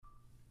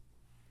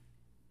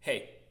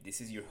this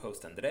is your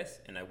host Andres,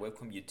 and I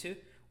welcome you to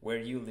Where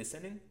You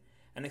Listening?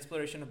 An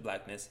exploration of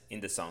blackness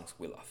in the songs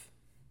we love.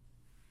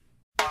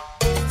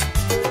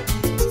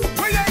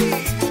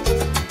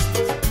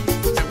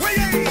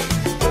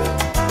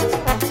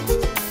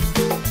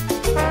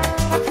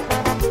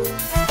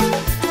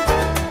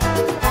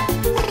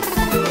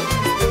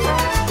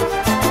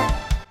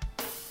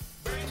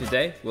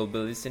 Today we'll be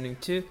listening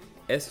to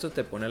Esto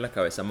te pone la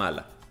cabeza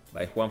mala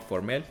by Juan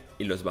Formel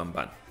y Los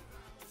Bambán.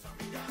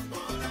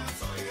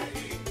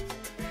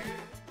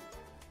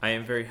 I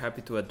am very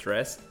happy to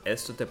address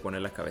Esto te pone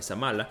la cabeza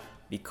mala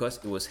because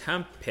it was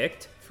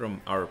handpicked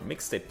from our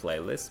mixtape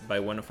playlist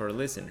by one of our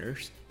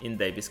listeners in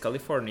Davis,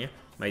 California,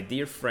 my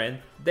dear friend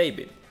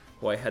David,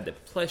 who I had the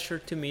pleasure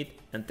to meet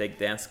and take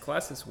dance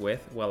classes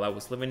with while I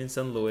was living in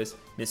St. Louis,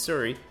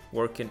 Missouri,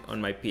 working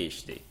on my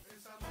PhD.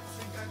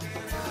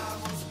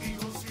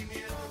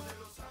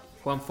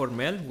 Juan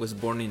Formel was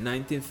born in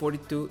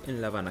 1942 in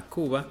La Habana,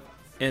 Cuba,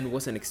 and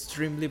was an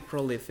extremely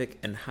prolific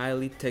and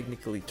highly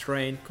technically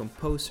trained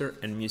composer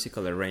and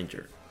musical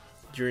arranger.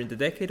 During the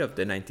decade of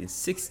the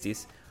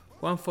 1960s,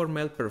 Juan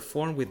Formel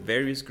performed with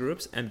various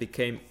groups and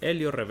became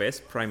Helio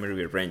Revés'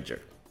 primary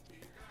arranger.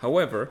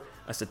 However,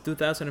 as a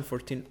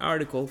 2014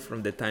 article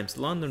from the Times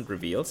London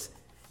reveals,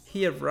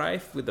 he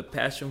arrived with a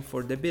passion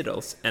for the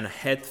Beatles and a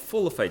head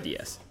full of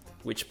ideas,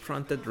 which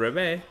prompted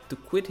Revés to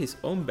quit his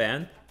own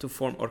band to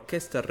form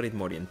Orquesta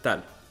Ritmo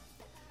Oriental.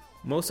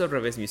 Most of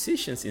Revés'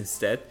 musicians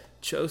instead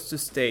chose to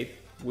stay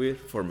with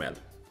Formel.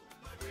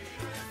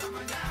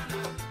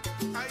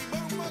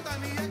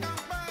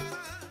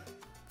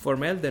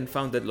 Formel then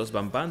founded Los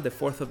Bambán the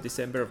 4th of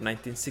December of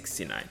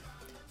 1969.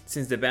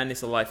 Since the band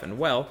is alive and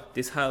well,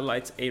 this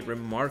highlights a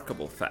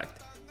remarkable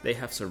fact. They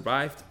have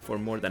survived for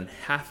more than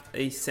half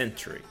a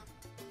century.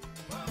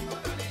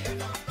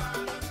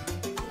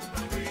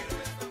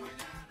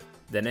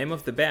 The name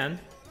of the band,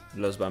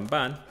 Los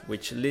Bambán,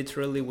 which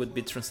literally would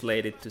be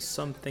translated to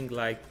something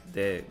like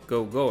the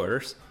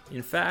Go-Goers,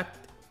 in fact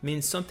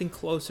means something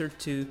closer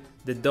to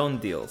the Done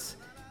Deals,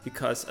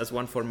 because as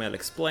Juan Formel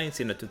explains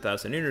in a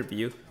 2000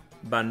 interview,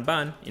 Ban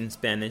Ban in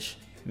Spanish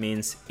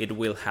means it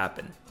will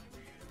happen.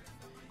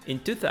 In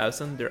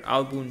 2000, their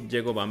album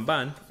Llegó Ban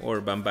Ban,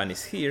 or Ban Ban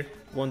is Here,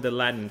 won the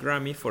Latin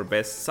Grammy for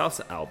Best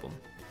Salsa Album.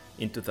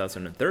 In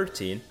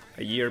 2013,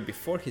 a year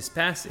before his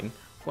passing,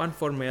 Juan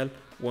Formel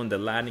won the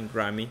Latin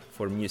Grammy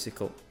for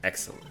Musical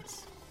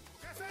Excellence.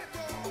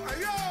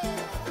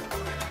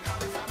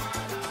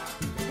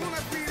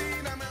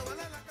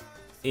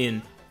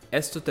 In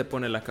Esto te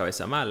pone la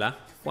cabeza mala,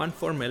 Juan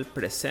Formel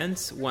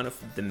presents one of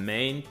the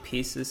main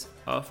pieces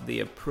of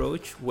the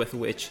approach with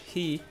which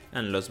he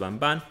and Los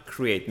Bambán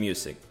create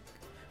music,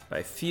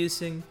 by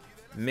fusing,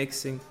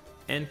 mixing,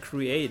 and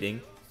creating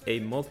a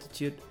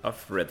multitude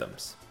of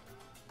rhythms.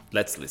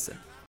 Let's listen.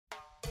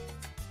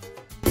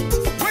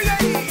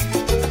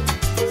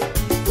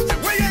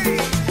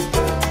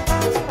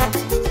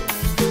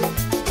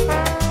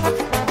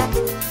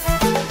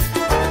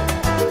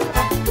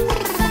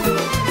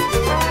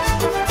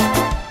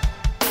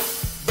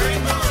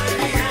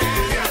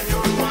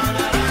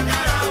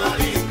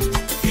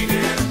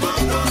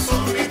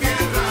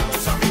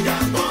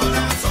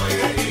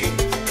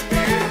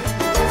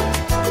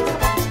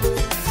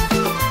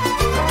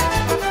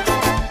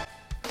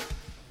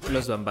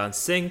 Los Bambán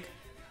sing,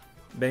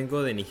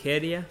 vengo de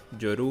Nigeria,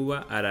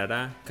 Yoruba,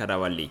 Arará,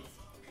 Carabalí.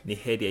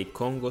 Nigeria y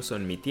Congo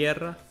son mi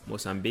tierra,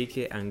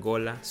 Mozambique,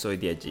 Angola, soy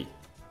de allí.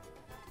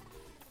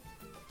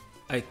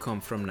 I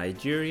come from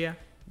Nigeria,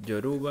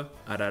 Yoruba,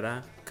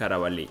 Arará,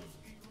 Carabalí.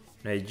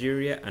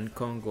 Nigeria and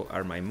Congo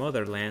are my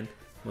motherland,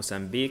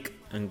 Mozambique,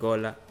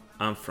 Angola,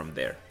 I'm from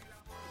there.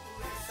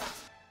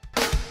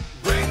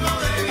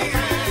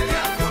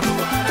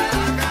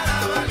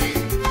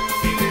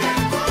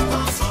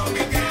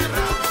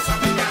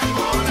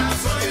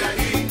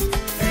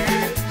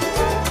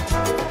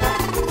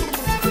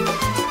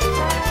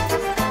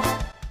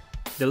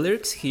 The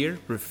lyrics here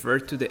refer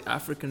to the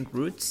African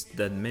roots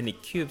that many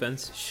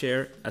Cubans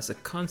share as a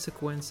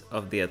consequence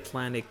of the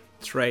Atlantic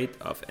trade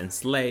of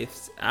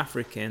enslaved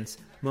Africans,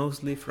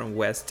 mostly from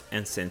West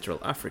and Central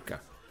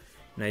Africa,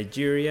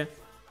 Nigeria,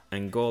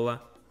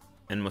 Angola,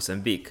 and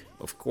Mozambique,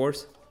 of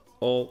course,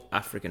 all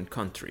African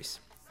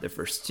countries, the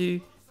first two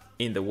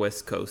in the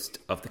west coast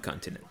of the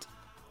continent.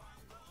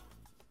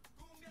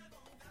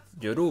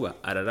 Yoruba,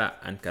 Arará,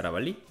 and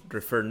Carabalí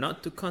refer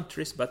not to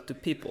countries but to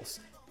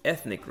peoples,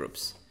 ethnic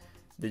groups.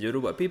 The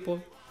Yoruba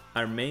people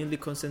are mainly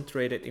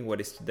concentrated in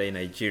what is today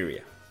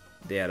Nigeria.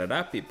 The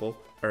Arará people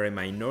are a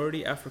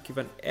minority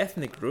Afro-Cuban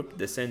ethnic group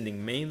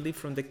descending mainly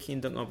from the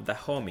kingdom of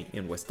Dahomey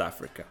in West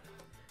Africa.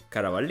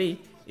 Carabalí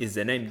is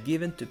the name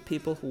given to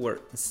people who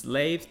were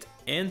enslaved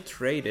and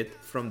traded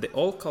from the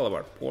old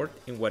Calabar port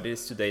in what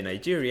is today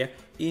Nigeria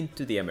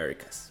into the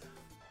Americas.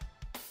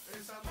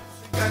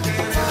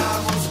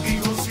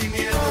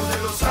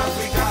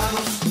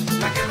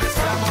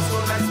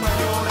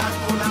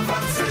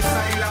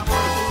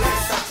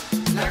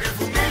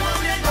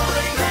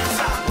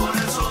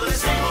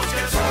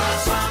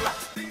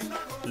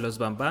 Los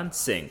Bambán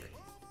sing.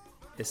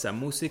 esa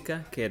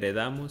música que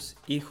heredamos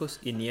hijos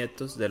y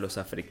nietos de los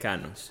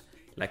africanos,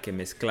 la que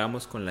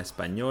mezclamos con la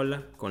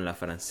española, con la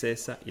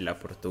francesa y la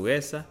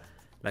portuguesa,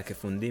 la que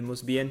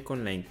fundimos bien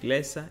con la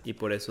inglesa y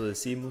por eso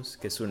decimos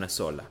que es una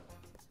sola.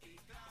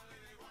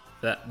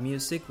 That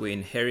music we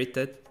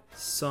inherited,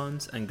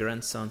 sons and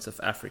grandsons of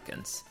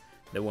Africans,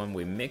 the one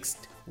we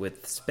mixed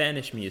with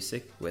Spanish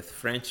music, with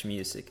French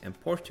music and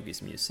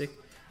Portuguese music,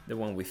 the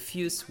one we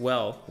fused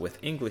well with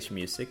English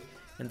music,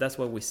 and that's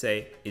what we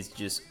say is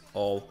just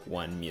all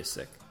one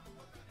music.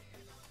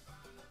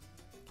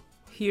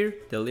 Here,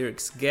 the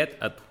lyrics get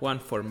at Juan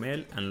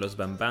Formel and Los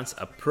Bambans'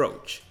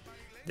 approach,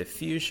 the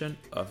fusion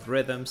of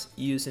rhythms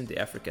using the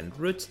African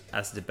roots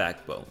as the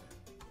backbone.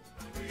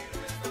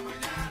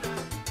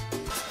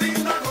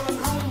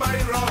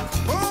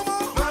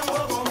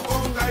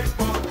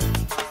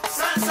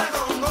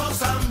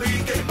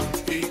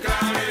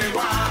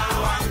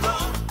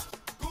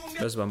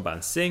 Los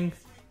Bambans sing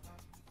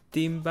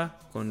timba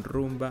con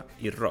rumba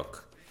y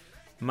rock,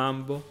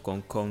 mambo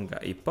con conga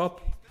y pop,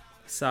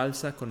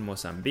 salsa con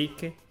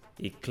Mozambique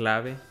y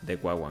clave de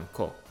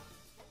guaguancó.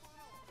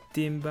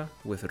 Timba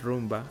with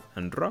rumba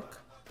and rock,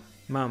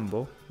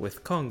 mambo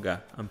with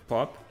conga and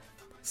pop,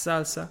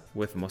 salsa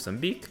with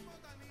Mozambique,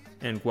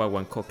 and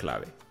guaguancó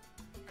clave.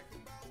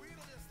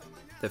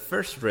 The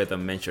first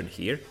rhythm mentioned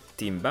here,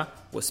 timba,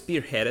 was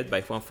spearheaded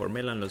by Juan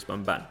Formel and Los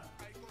Bambán.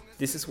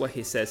 This is what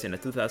he says in a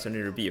 2000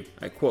 interview,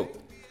 I quote,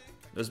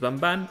 Los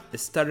Bambán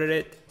started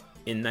it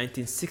in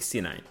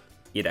 1969,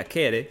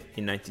 Irakere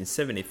in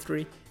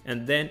 1973,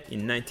 and then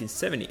in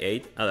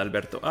 1978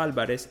 Adalberto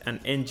Álvarez and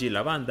NG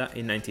La Banda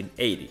in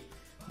 1980.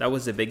 That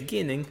was the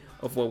beginning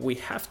of what we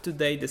have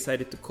today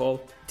decided to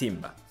call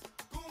timba.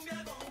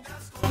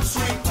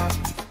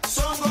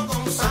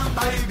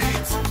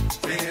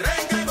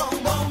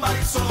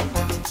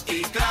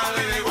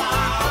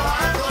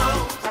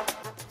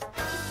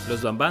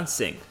 Los Bambán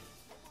sing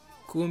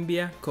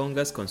cumbia,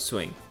 congas con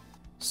swing,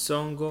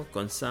 songo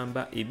con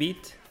samba y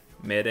beat,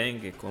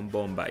 merengue con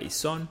bomba y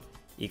son,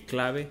 y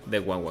clave de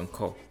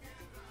guaguancó.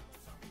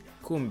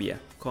 Cumbia,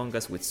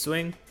 congas with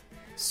swing,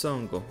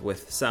 songo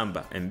with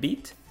samba and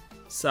beat,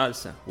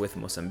 salsa with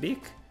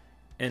Mozambique,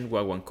 and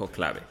guaguancó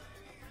clave.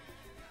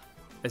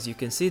 As you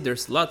can see,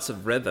 there's lots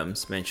of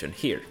rhythms mentioned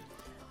here.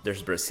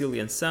 There's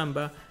Brazilian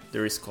samba,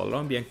 there is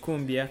Colombian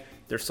cumbia,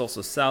 there's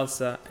also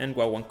salsa and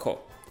guaguancó.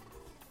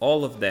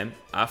 All of them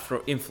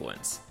Afro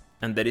influence.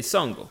 And there is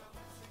songo,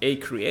 a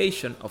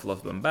creation of Los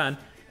Bambán,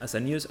 as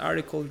a news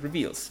article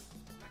reveals.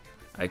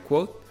 I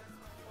quote,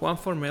 Juan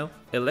Formel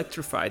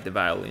electrified the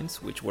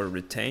violins, which were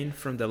retained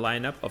from the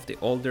lineup of the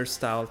older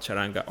style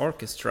charanga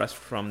orchestras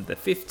from the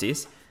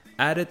 50s,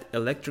 added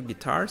electric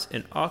guitars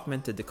and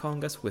augmented the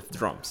congas with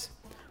drums,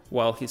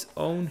 while his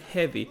own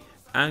heavy,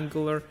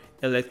 angular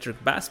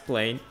electric bass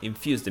playing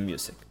infused the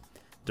music.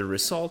 The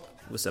result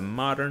was a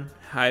modern,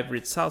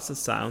 hybrid salsa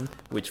sound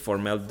which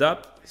Formel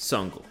dubbed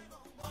songo.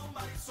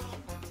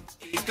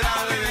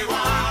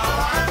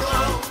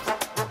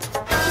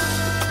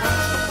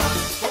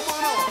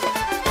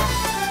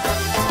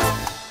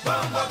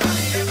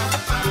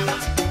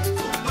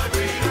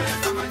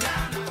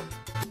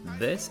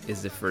 This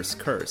is the first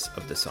chorus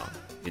of the song.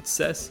 It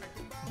says,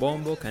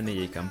 bombo,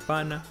 canilla y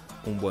campana,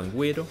 un buen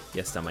güiro y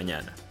hasta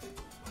mañana.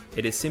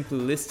 It is simply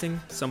listing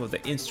some of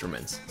the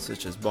instruments,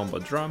 such as bombo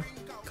drum,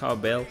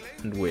 cowbell,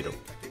 and güiro.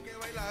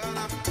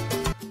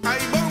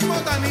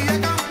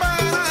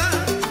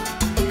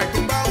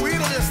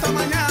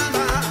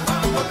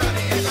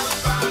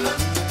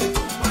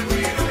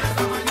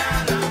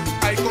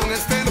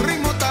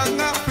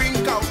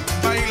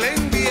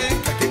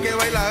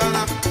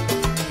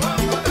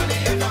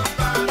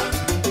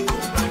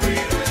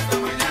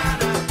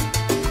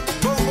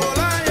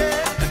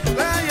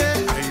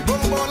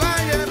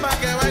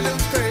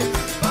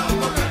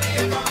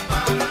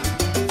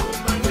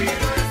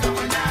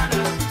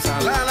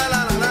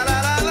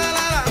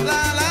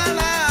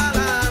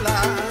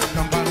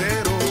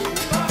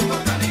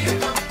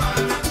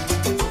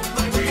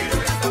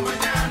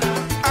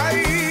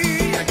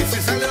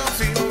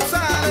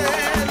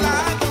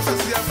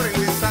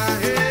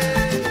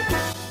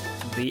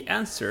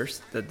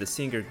 Answers that the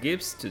singer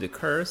gives to the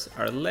chorus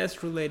are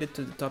less related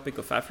to the topic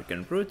of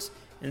African roots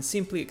and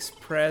simply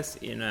express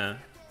in a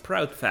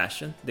proud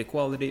fashion the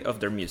quality of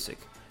their music.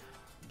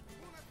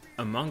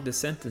 Among the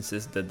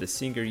sentences that the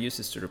singer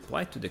uses to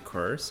reply to the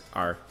chorus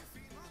are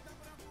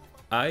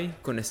Ay,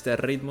 con este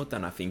ritmo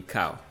tan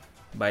afincao,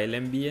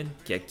 bailen bien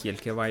que aquí el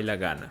que baila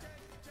gana.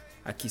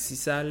 Aquí si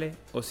sale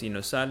o si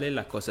no sale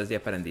la cosa es de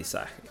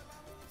aprendizaje.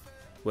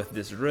 With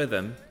this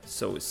rhythm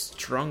so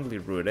strongly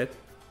rooted,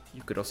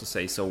 you could also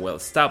say so well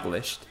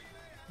established,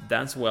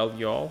 dance well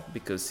y'all,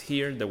 because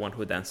here the one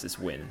who dances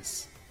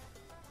wins.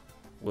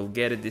 We'll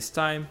get it this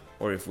time,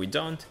 or if we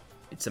don't,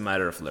 it's a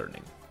matter of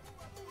learning.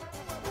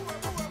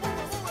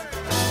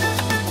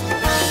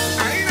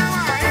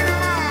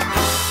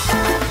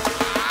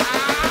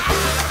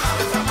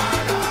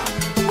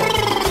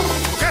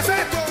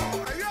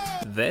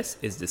 This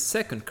is the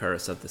second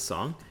chorus of the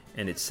song,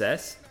 and it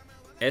says,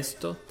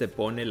 Esto te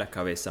pone la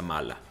cabeza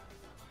mala.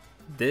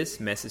 This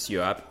messes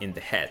you up in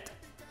the head.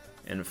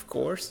 And of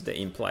course, the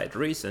implied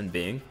reason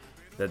being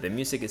that the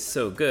music is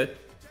so good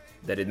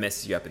that it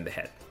messes you up in the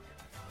head.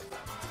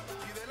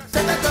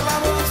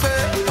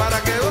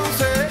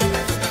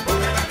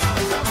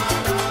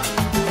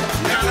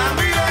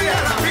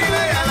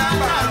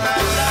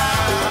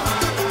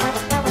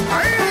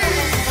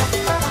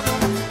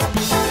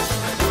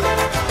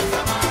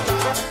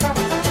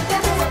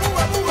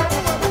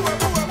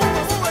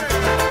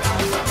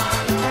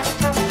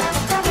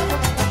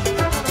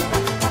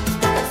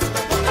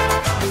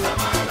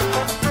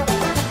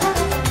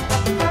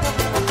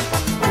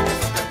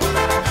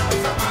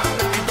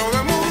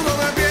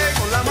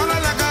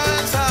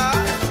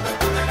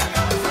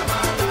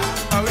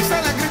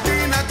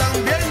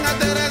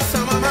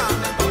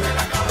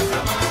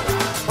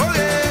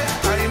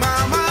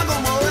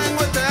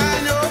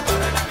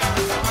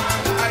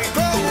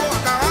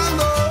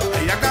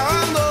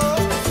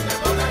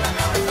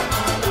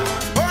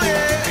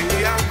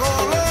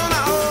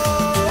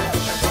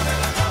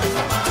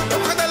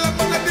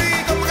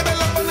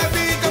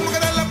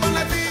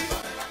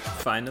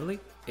 Finally,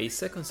 a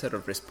second set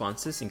of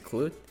responses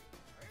include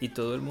y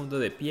todo el mundo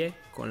de pie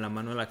con la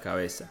mano en la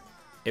cabeza.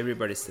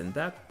 Everybody stand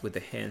up with the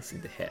hands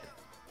in the head.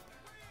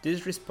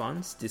 This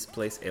response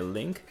displays a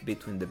link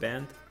between the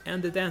band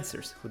and the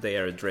dancers who they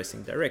are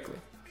addressing directly.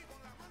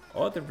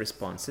 Other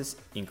responses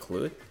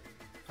include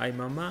ay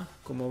mamá,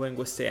 como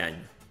vengo este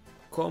año,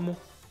 como,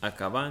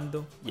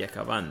 acabando y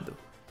acabando,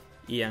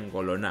 y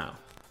angolonao,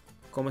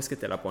 ¿cómo es que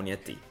te la pone a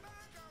ti?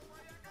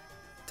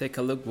 Take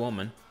a look,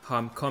 woman, how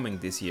I'm coming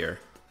this year.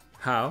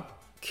 How?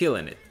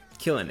 Killing it.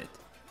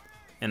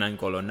 And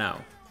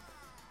angolonao.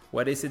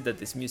 What is it that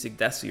this music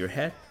does to your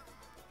head?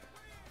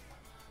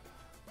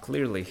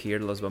 Clearly here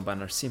Los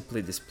Bamban are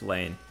simply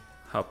displaying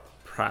how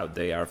proud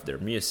they are of their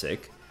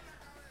music,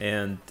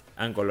 and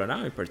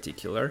angolonao in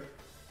particular,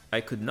 I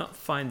could not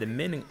find the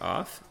meaning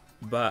of,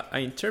 but I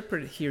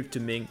interpret it here to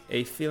mean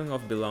a feeling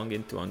of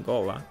belonging to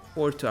Angola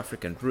or to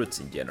African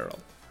roots in general.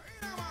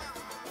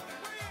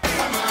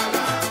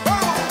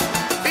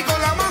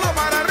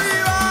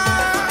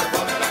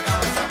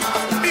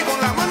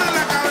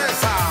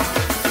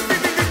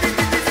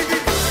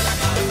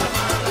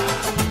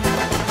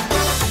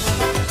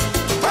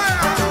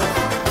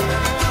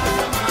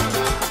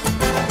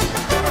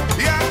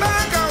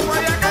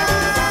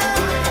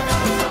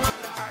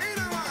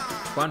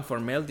 Juan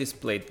Formel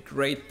displayed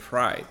great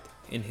pride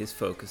in his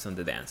focus on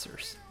the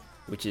dancers,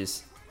 which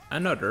is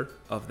another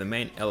of the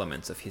main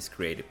elements of his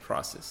creative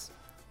process.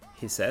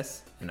 He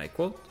says, and I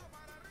quote,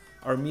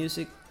 "Our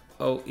music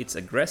owes its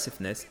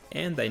aggressiveness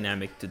and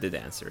dynamic to the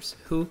dancers,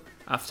 who,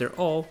 after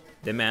all,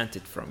 demand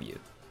it from you.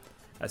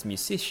 As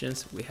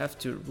musicians, we have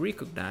to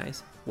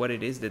recognize what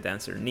it is the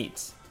dancer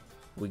needs.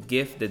 We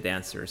give the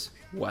dancers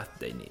what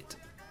they need."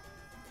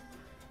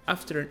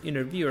 After an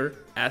interviewer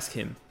asked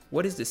him,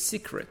 "What is the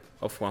secret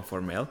of Juan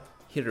Formel?"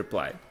 he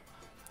replied,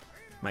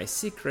 "My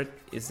secret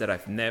is that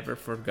I've never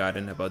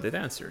forgotten about the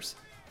dancers.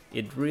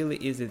 It really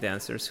is the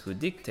dancers who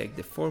dictate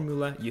the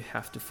formula you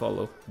have to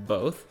follow,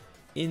 both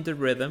in the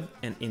rhythm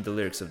and in the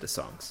lyrics of the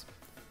songs.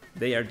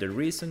 They are the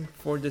reason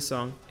for the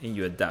song and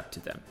you adapt to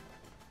them."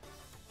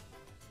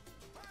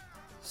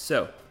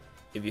 So,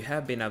 if you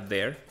have been out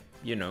there,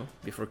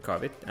 before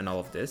COVID and all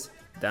of this,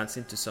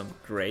 dancing to some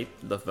great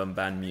Los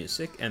Bamban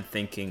music and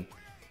thinking,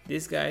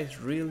 these guys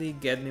really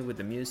get me with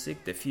the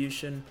music, the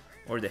fusion,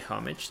 or the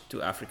homage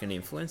to African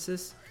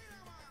influences,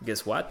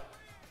 guess what?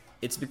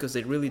 It's because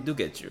they really do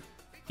get you.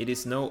 It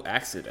is no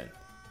accident.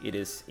 It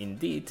is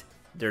indeed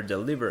their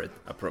deliberate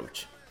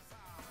approach.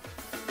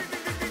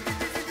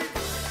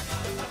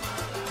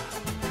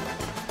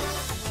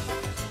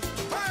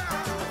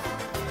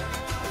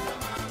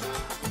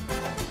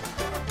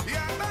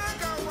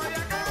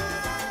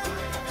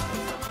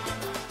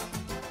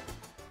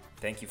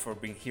 Thank you for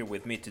being here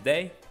with me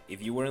today.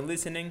 If you weren't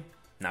listening,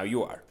 now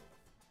you are.